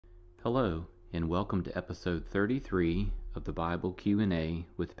Hello, and welcome to episode 33 of the Bible Q&A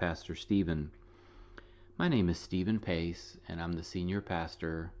with Pastor Stephen. My name is Stephen Pace, and I'm the senior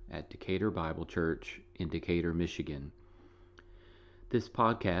pastor at Decatur Bible Church in Decatur, Michigan. This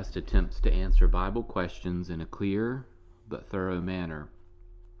podcast attempts to answer Bible questions in a clear but thorough manner.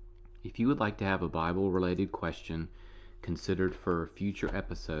 If you would like to have a Bible-related question considered for a future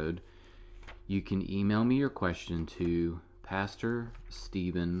episode, you can email me your question to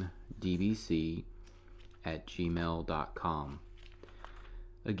pastorstevendbc@gmail.com.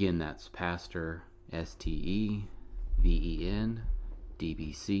 Again, that's pastor,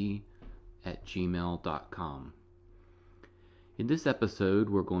 stevendbc@gmail.com. In this episode,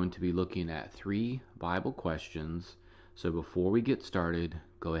 we're going to be looking at 3 Bible questions. So before we get started,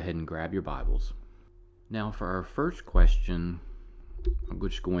 go ahead and grab your Bibles. Now for our first question, I'm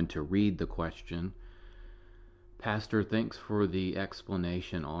just going to read the question. Pastor, thanks for the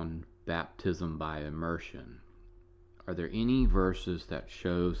explanation on baptism by immersion. Are there any verses that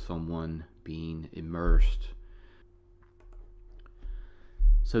show someone being immersed?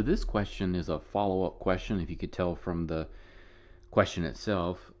 So this question is a follow-up question, if you could tell from the question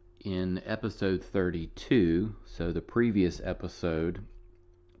itself. In episode 32, so the previous episode,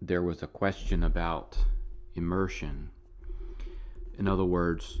 there was a question about immersion. In other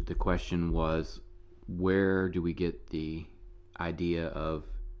words, the question was, where do we get the idea of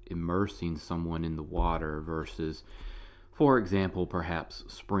immersing someone in the water versus, for example, perhaps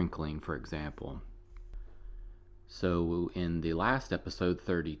sprinkling, for example. So in the last episode,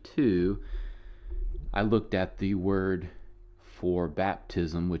 32, I looked at the word for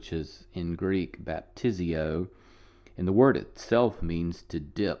baptism, which is in Greek baptizio, and the word itself means to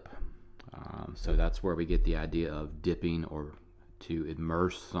dip. So that's where we get the idea of dipping or to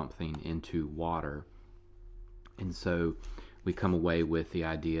immerse something into water. And so we come away with the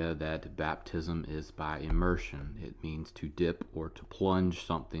idea that baptism is by immersion. It means to dip or to plunge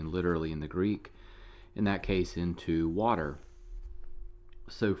something, literally in the Greek, in that case into water.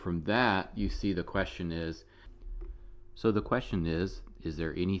 So from that, you see the question is, is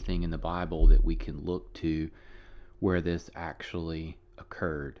there anything in the Bible that we can look to where this actually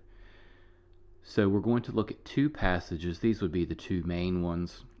occurred? So we're going to look at 2 passages. These would be the 2 main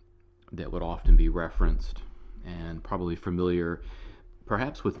ones that would often be referenced and probably familiar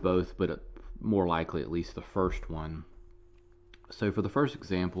perhaps with both, but more likely at least the first one. So for the first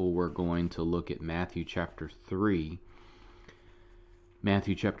example, we're going to look at Matthew chapter 3.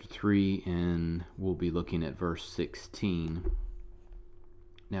 Matthew chapter 3, and we'll be looking at verse 16.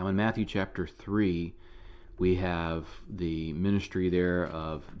 Now in Matthew chapter 3, we have the ministry there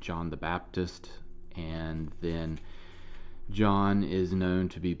of John the Baptist, and then John is known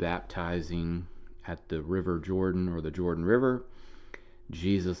to be baptizing at the river Jordan, or the Jordan River.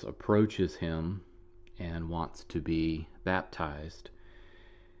 Jesus approaches him and wants to be baptized.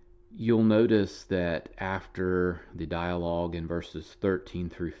 You'll notice that after the dialogue in verses 13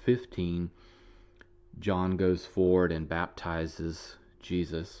 through 15, John goes forward and baptizes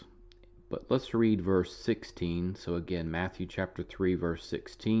Jesus. But let's read verse 16. So again, Matthew chapter 3, verse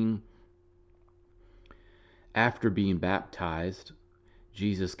 16. After being baptized,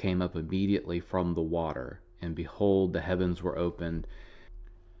 Jesus came up immediately from the water, and behold, the heavens were opened,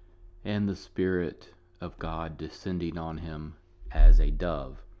 and the Spirit of God descending on him as a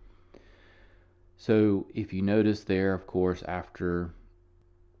dove. So if you notice there, of course, after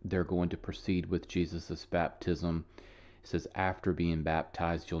they're going to proceed with Jesus' baptism, it says after being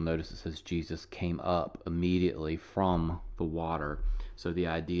baptized, you'll notice it says Jesus came up immediately from the water. So the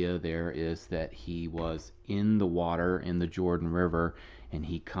idea there is that he was in the water in the Jordan River, and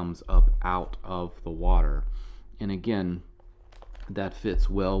he comes up out of the water. And again, that fits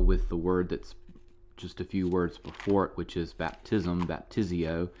well with the word that's just a few words before it, which is baptism,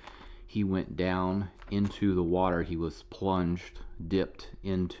 baptizio. He went down into the water. He was plunged, dipped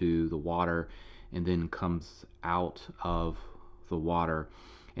into the water, and then comes out of the water.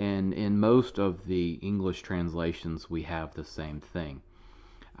 And in most of the English translations, we have the same thing.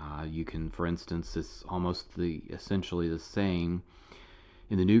 You can, for instance, it's almost essentially the same.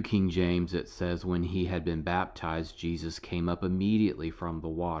 In the New King James, it says, when he had been baptized, Jesus came up immediately from the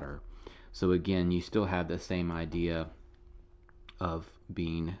water. So again, you still have the same idea of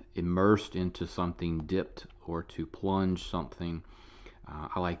being immersed into something, dipped, or to plunge something.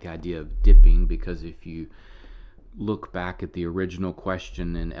 I like the idea of dipping because if you look back at the original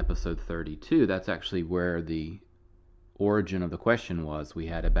question in episode 32, that's actually where the origin of the question was. We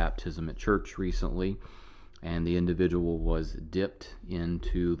had a baptism at church recently, and the individual was dipped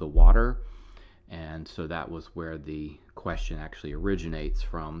into the water, And so that was where the question actually originates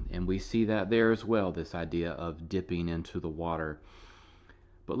from. And we see that there as well, this idea of dipping into the water.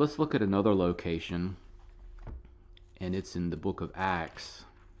 But let's look at another location, and it's in the book of Acts,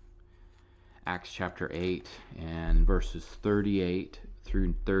 Acts chapter 8 and verses 38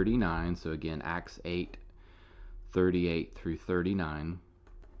 through 39. So again, Acts 8, 38 through 39.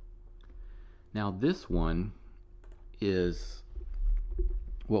 Now this one is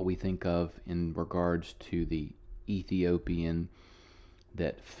what we think of in regards to the Ethiopian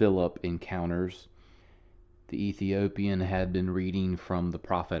that Philip encounters. The Ethiopian had been reading from the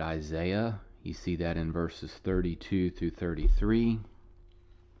prophet Isaiah. You see that in verses 32 through 33.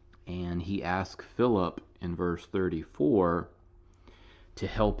 And he asked Philip in verse 34 to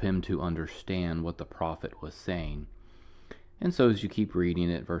help him to understand what the prophet was saying. And so as you keep reading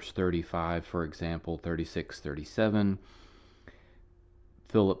it, verse 35, for example, 36, 37,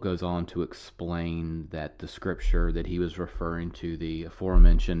 Philip goes on to explain that the scripture that he was referring to, the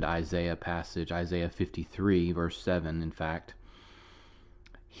aforementioned Isaiah passage, Isaiah 53, verse 7, in fact,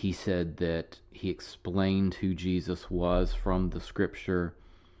 he said that he explained who Jesus was from the scripture.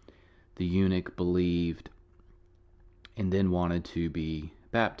 The eunuch believed and then wanted to be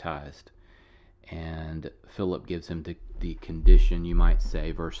baptized. And Philip gives him the condition, you might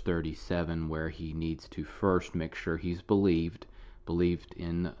say, verse 37, where he needs to first make sure he's believed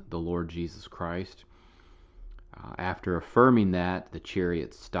in the Lord Jesus Christ. After affirming that, the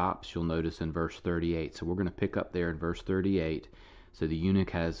chariot stops. You'll notice in verse 38. So we're going to pick up there in verse 38. So the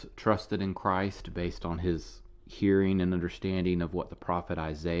eunuch has trusted in Christ based on his hearing and understanding of what the prophet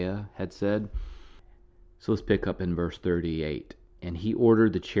Isaiah had said. So let's pick up in verse 38. And he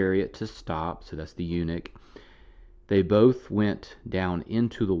ordered the chariot to stop. So that's the eunuch. They both went down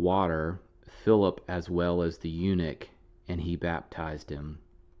into the water, Philip as well as the eunuch, and he baptized him.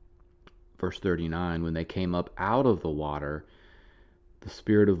 Verse 39, when they came up out of the water, the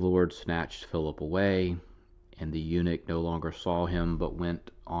Spirit of the Lord snatched Philip away, and the eunuch no longer saw him, but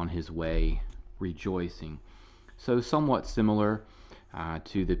went on his way rejoicing. So somewhat similar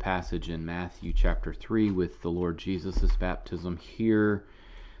to the passage in Matthew chapter 3 with the Lord Jesus' baptism. Here,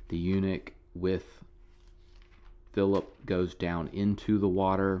 the eunuch with Philip goes down into the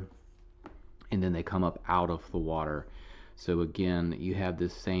water, and then they come up out of the water. So again, you have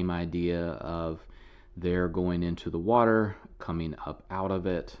this same idea of they're going into the water, coming up out of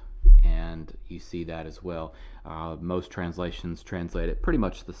it, and you see that as well. Most translations translate it pretty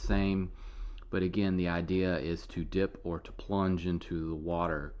much the same, but again, the idea is to dip or to plunge into the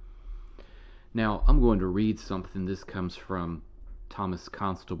water. Now, I'm going to read something. This comes from Thomas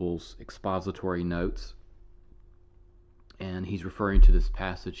Constable's expository notes, and he's referring to this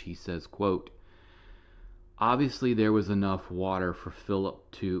passage. He says, quote, "Obviously, there was enough water for Philip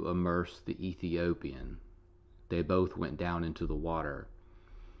to immerse the Ethiopian. They both went down into the water.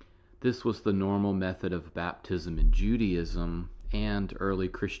 This was the normal method of baptism in Judaism and early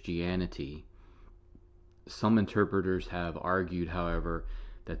Christianity. Some interpreters have argued, however,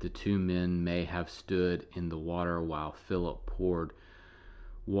 that the two men may have stood in the water while Philip poured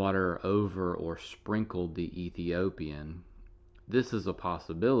water over or sprinkled the Ethiopian. This is a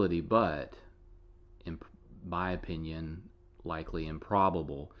possibility, but in my opinion, likely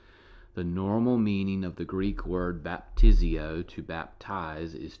improbable. The normal meaning of the Greek word baptizio, to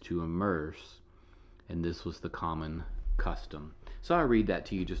baptize, is to immerse, and this was the common custom." So I read that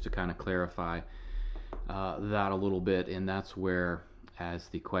to you just to kind of clarify that a little bit, and that's where, as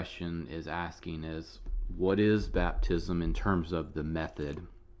the question is asking, is what is baptism in terms of the method?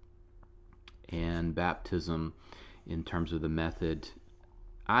 And baptism in terms of the method,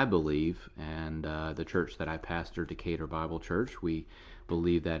 I believe, and the church that I pastor, Decatur Bible Church, we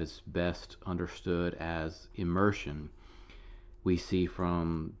believe that is best understood as immersion. We see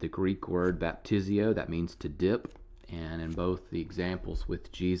from the Greek word baptizio, that means to dip, and in both the examples with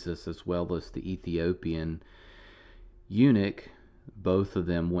Jesus as well as the Ethiopian eunuch, both of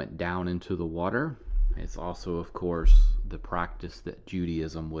them went down into the water. It's also, of course, the practice that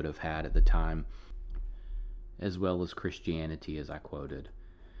Judaism would have had at the time, as well as Christianity, as I quoted.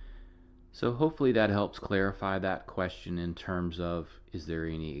 So hopefully that helps clarify that question in terms of, is there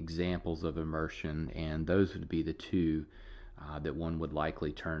any examples of immersion? And those would be the two that one would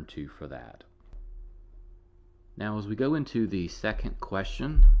likely turn to for that. Now, as we go into the second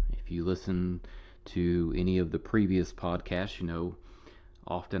question, if you listen to any of the previous podcasts, you know,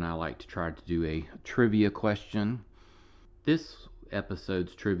 often I like to try to do a trivia question. This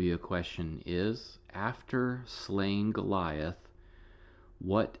episode's trivia question is, after slaying Goliath,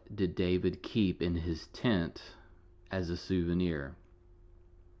 what did David keep in his tent as a souvenir?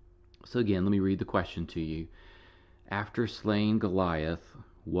 So again, let me read the question to you. After slaying Goliath,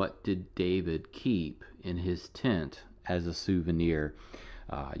 what did David keep in his tent as a souvenir?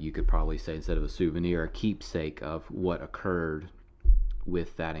 You could probably say, instead of a souvenir, a keepsake of what occurred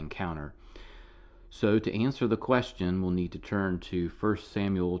with that encounter. So to answer the question, we'll need to turn to 1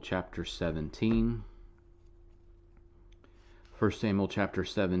 Samuel chapter 17. 1 Samuel chapter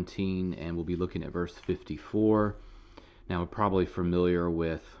 17, and we'll be looking at verse 54. Now, we're probably familiar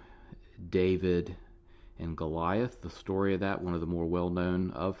with David and Goliath, the story of that, one of the more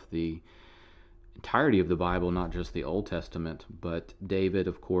well-known of the entirety of the Bible, not just the Old Testament. But David,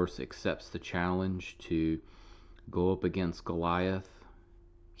 of course, accepts the challenge to go up against Goliath.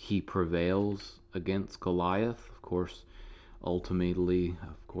 He prevails against Goliath, of course, ultimately,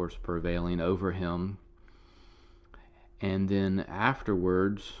 prevailing over him. And then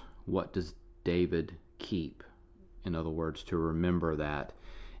afterwards, what does David keep? In other words, to remember that.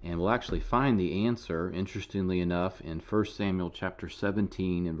 And we'll actually find the answer, interestingly enough, in 1 Samuel chapter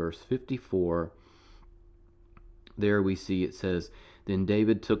 17 and verse 54. There we see it says, "Then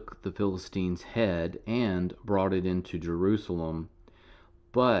David took the Philistines' head and brought it into Jerusalem,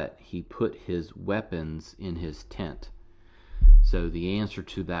 but he put his weapons in his tent." So the answer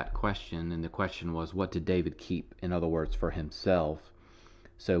to that question, and the question was, what did David keep, in other words, for himself?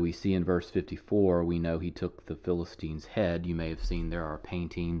 So we see in verse 54, we know he took the Philistines' head. You may have seen there are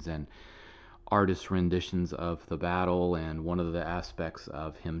paintings and artist renditions of the battle, and one of the aspects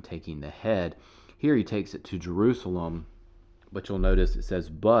of him taking the head, here he takes it to Jerusalem, but you'll notice it says,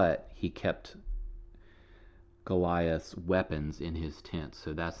 but he kept Goliath's weapons in his tent.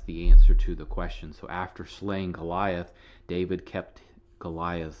 So that's the answer to the question. So after slaying Goliath, David kept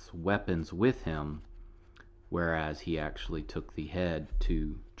Goliath's weapons with him, whereas he actually took the head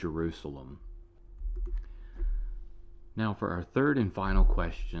to Jerusalem. Now for our third and final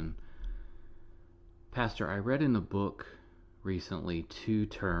question. Pastor, I read in a book recently two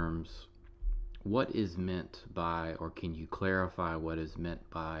terms. What is meant by, or can you clarify what is meant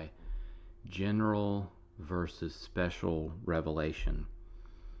by, general versus special revelation?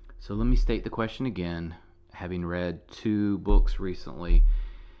 So let me state the question again, having read two books recently.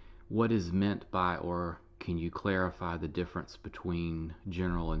 What is meant by, or can you clarify the difference between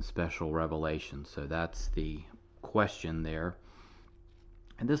general and special revelation? So that's the question there.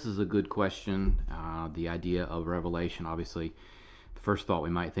 And this is a good question. The idea of revelation, obviously, the first thought we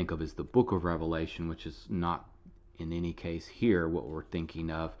might think of is the book of Revelation, which is not in any case here what we're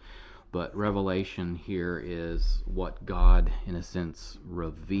thinking of. But revelation here is what God, in a sense,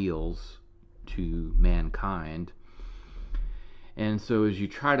 reveals to mankind. And so as you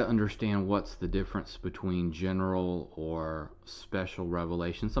try to understand what's the difference between general or special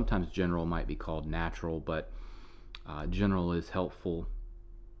revelation, sometimes general might be called natural, but general is helpful.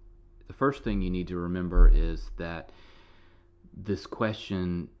 The first thing you need to remember is that this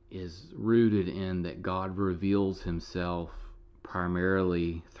question is rooted in that God reveals himself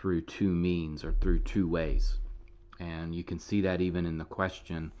primarily through two means, or through two ways. And you can see that even in the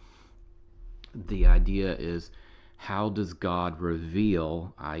question. The idea is, how does God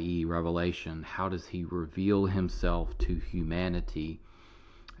reveal, i.e. revelation, how does he reveal himself to humanity?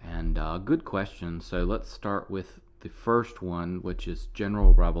 And good question. So let's start with the first one, which is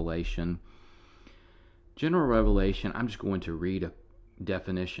general revelation. General revelation, I'm just going to read a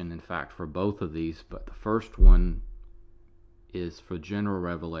definition, in fact, for both of these, but the first one is for general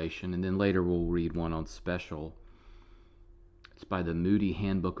revelation, and then later we'll read one on special. It's by the Moody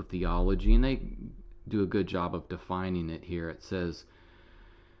Handbook of Theology, and they do a good job of defining it here. It says,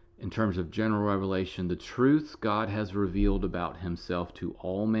 in terms of general revelation, the truths God has revealed about himself to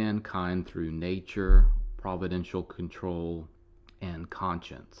all mankind through nature, providential control, and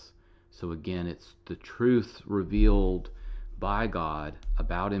conscience. So again, it's the truth revealed by God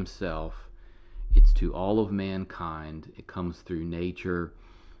about himself. It's to all of mankind. It comes through nature,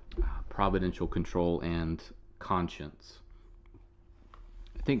 providential control, and conscience.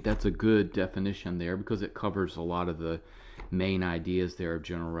 I think that's a good definition there because it covers a lot of the main ideas there of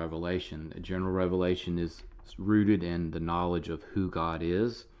general revelation. General revelation is rooted in the knowledge of who God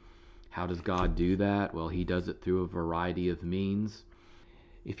is. How does God do that? Well, he does it through a variety of means.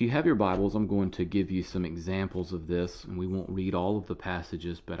 If you have your Bibles, I'm going to give you some examples of this, and we won't read all of the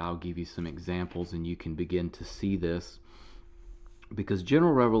passages, but I'll give you some examples and you can begin to see this. Because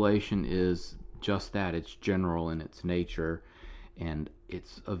general revelation is just that. It's general in its nature, and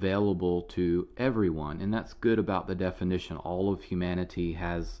it's available to everyone. And that's good about the definition. All of humanity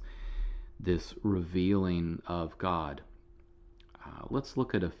has this revealing of God. Let's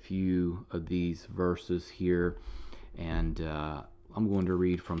look at a few of these verses here, and I'm going to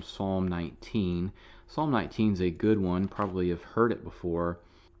read from Psalm 19. Psalm 19 is a good one. Probably have heard it before,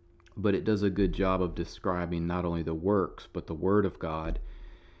 but it does a good job of describing not only the works, but the Word of God.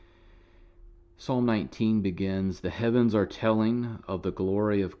 Psalm 19 begins, "The heavens are telling of the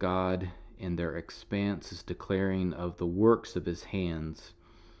glory of God, and their expanse is declaring of the works of his hands.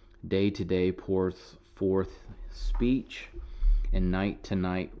 Day to day pours forth speech, and night to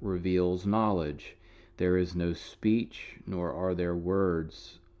night reveals knowledge. There is no speech, nor are there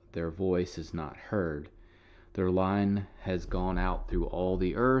words. Their voice is not heard. Their line has gone out through all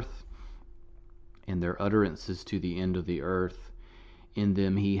the earth, and their utterances to the end of the earth. In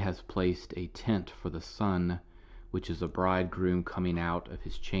them he has placed a tent for the sun, which is a bridegroom coming out of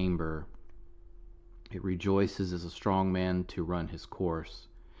his chamber. It rejoices as a strong man to run his course.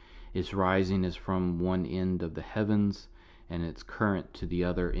 Its rising is from one end of the heavens, and its current to the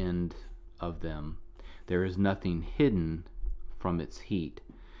other end of them. There is nothing hidden from its heat."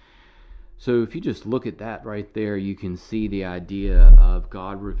 So if you just look at that right there, you can see the idea of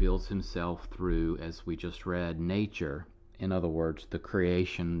God reveals himself through, as we just read, nature. In other words, the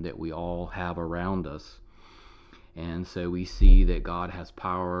creation that we all have around us. And so we see that God has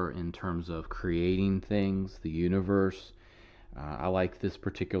power in terms of creating things, the universe. I like this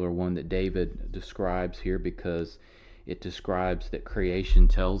particular one that David describes here because it describes that creation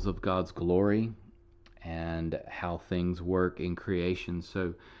tells of God's glory and how things work in creation.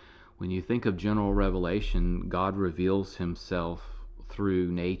 So when you think of general revelation, God reveals himself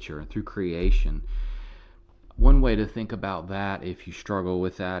through nature, through creation. One way to think about that, if you struggle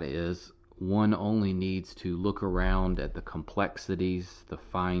with that, is one only needs to look around at the complexities, the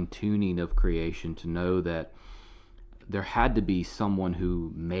fine-tuning of creation to know that there had to be someone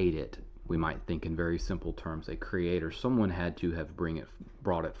who made it. We might think in very simple terms, a creator. Someone had to have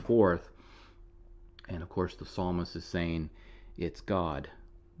brought it forth. And of course the psalmist is saying it's God.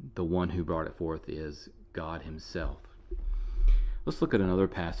 The one who brought it forth is God himself. Let's look at another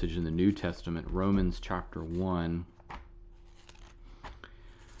passage in the New Testament, Romans chapter 1.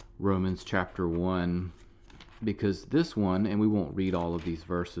 Romans chapter 1, because this one, and we won't read all of these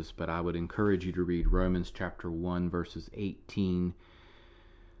verses, but I would encourage you to read Romans chapter 1, verses 18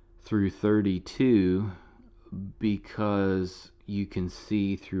 through 32, because you can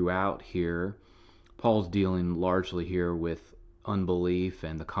see throughout here, Paul's dealing largely here with unbelief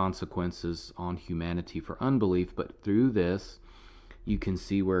and the consequences on humanity for unbelief, but through this you can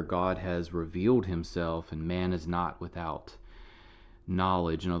see where God has revealed himself, and man is not without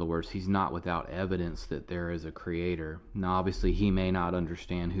knowledge. In other words, he's not without evidence that there is a creator. Now obviously he may not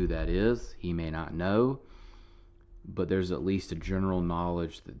understand who that is, he may not know, but there's at least a general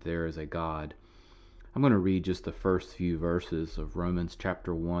knowledge that there is a God. I'm going to read just the first few verses of Romans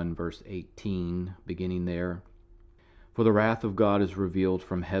chapter 1, verse 18, beginning there. "For the wrath of God is revealed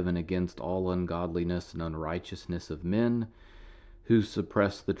from heaven against all ungodliness and unrighteousness of men, who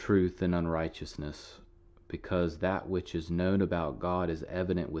suppress the truth in unrighteousness, because that which is known about God is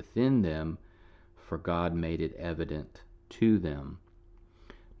evident within them, for God made it evident to them."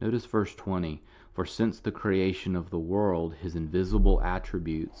 Notice verse 20. "For since the creation of the world, his invisible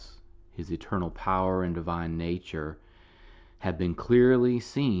attributes, his eternal power and divine nature, have been clearly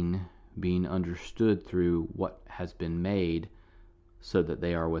seen, being understood through what has been made, so that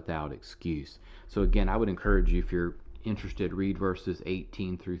they are without excuse." So again, I would encourage you, if you're interested, read verses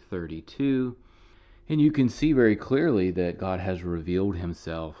 18 through 32, and you can see very clearly that God has revealed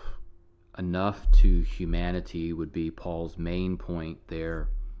himself enough to humanity, would be Paul's main point there,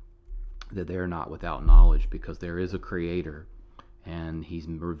 that they're not without knowledge, because there is a creator and he's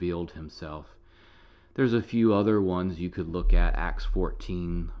revealed himself. There's a few other ones you could look at. Acts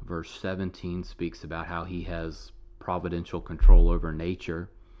 14 verse 17 speaks about how he has providential control over nature.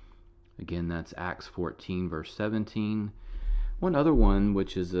 Again, that's Acts 14 verse 17. One other one,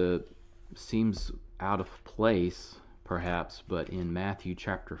 which is seems out of place perhaps, but in Matthew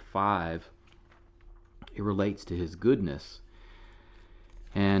chapter 5, it relates to his goodness.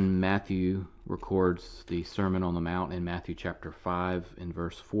 And Matthew records the Sermon on the Mount in Matthew chapter 5. In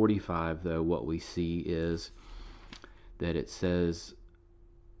verse 45, though, what we see is that it says,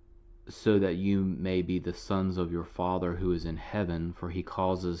 "So that you may be the sons of your Father who is in heaven, for he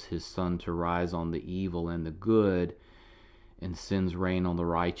causes his sun to rise on the evil and the good, and sends rain on the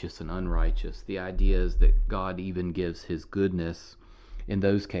righteous and unrighteous." The idea is that God even gives his goodness. In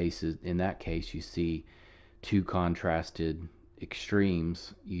those cases, in that case, you see two contrasted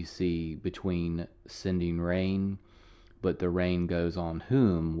extremes. You see between sending rain, but the rain goes on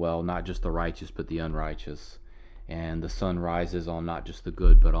whom? Well, not just the righteous, but the unrighteous. And the sun rises on not just the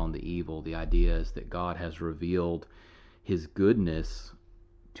good, but on the evil. The idea is that God has revealed his goodness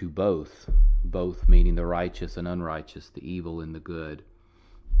to both meaning the righteous and unrighteous, the evil and the good.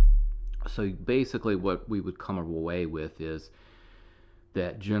 So basically what we would come away with is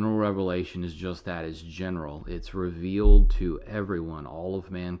that general revelation is just that, it's general. It's revealed to everyone, all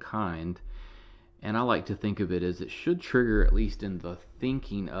of mankind. And I like to think of it as it should trigger, at least in the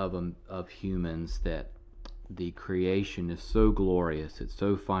thinking of humans, that the creation is so glorious, it's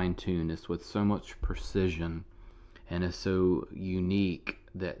so fine-tuned, it's with so much precision, and is so unique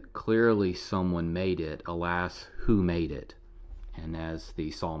that clearly someone made it. Alas, who made it? And as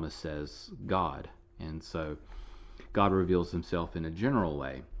the psalmist says, God. And so God reveals himself in a general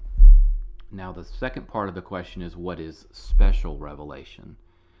way. Now the second part of the question is, what is special revelation?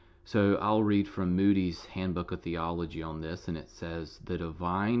 So I'll read from Moody's Handbook of Theology on this, and it says, the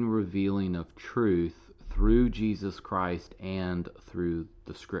divine revealing of truth through Jesus Christ and through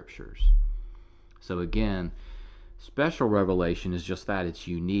the Scriptures. So again, special revelation is just that. It's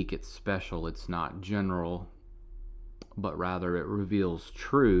unique, it's special, it's not general, but rather it reveals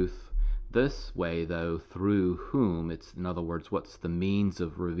truth. This way, though, through whom? It's, in other words, what's the means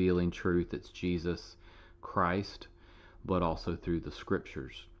of revealing truth? It's Jesus Christ, but also through the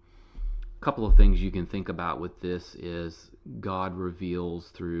Scriptures. A couple of things you can think about with this is God reveals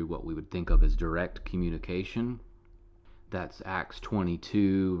through what we would think of as direct communication. That's Acts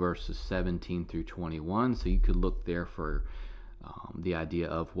 22, verses 17 through 21. So you could look there for the idea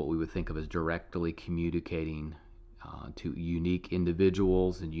of what we would think of as directly communicating to unique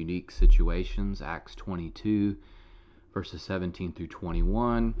individuals and unique situations. Acts 22, verses 17 through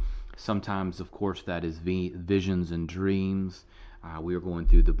 21. Sometimes, of course, that is visions and dreams. We are going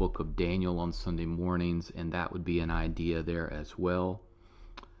through the book of Daniel on Sunday mornings, and that would be an idea there as well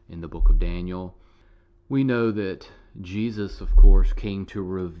in the book of Daniel. We know that Jesus, of course, came to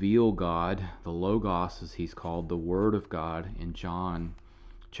reveal God, the Logos, as he's called, the Word of God, in John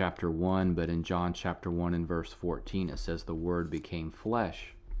chapter 1, but in John chapter 1 and verse 14 it says the Word became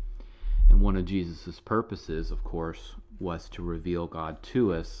flesh. And one of Jesus' purposes, of course, was to reveal God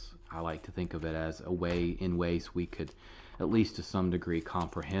to us. I like to think of it as a way, in ways we could, at least to some degree,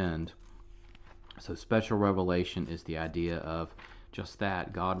 comprehend. So special revelation is the idea of just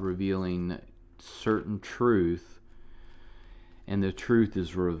that, God revealing certain truth, and the truth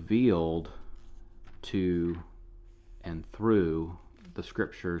is revealed to and through the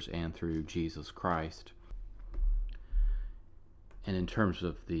Scriptures and through Jesus Christ. And in terms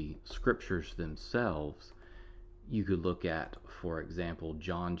of the Scriptures themselves, you could look at, for example,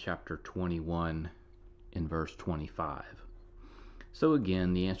 John chapter 21 in verse 25. So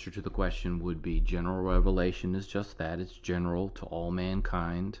again, the answer to the question would be general revelation is just that, it's general to all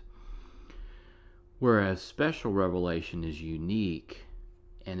mankind, whereas special revelation is unique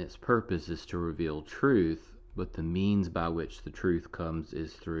and its purpose is to reveal truth, but the means by which the truth comes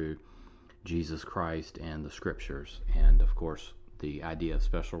is through Jesus Christ and the Scriptures. And of course, the idea of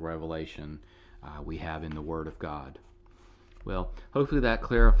special revelation we have in the Word of God. Well, hopefully that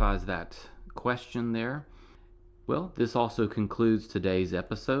clarifies that question there. Well, this also concludes today's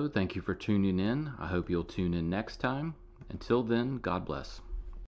episode. Thank you for tuning in. I hope you'll tune in next time. Until then, God bless.